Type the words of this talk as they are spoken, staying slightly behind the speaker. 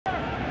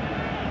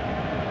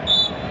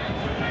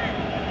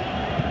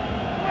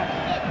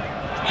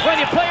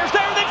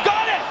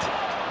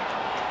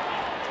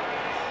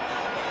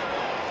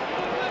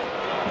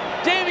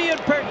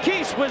Damien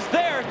Perquis was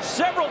there.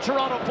 Several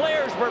Toronto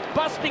players were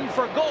busting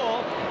for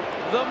goal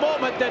the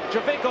moment that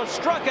Giovinco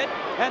struck it,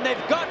 and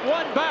they've got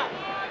one back.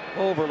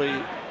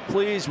 Overly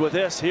pleased with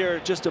this here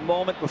just a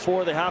moment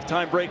before the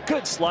halftime break.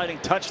 Good sliding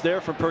touch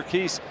there from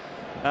Perquis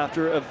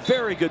after a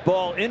very good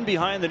ball in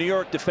behind the New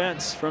York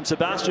defense from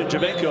Sebastian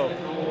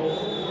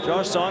Giovinco.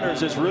 Josh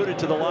Saunders is rooted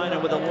to the line,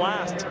 and with the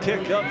last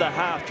kick of the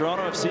half,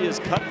 Toronto FC has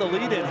cut the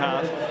lead in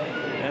half,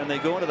 and they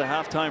go into the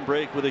halftime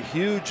break with a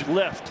huge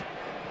lift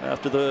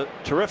after the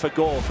terrific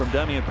goal from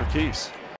Damien Perquis.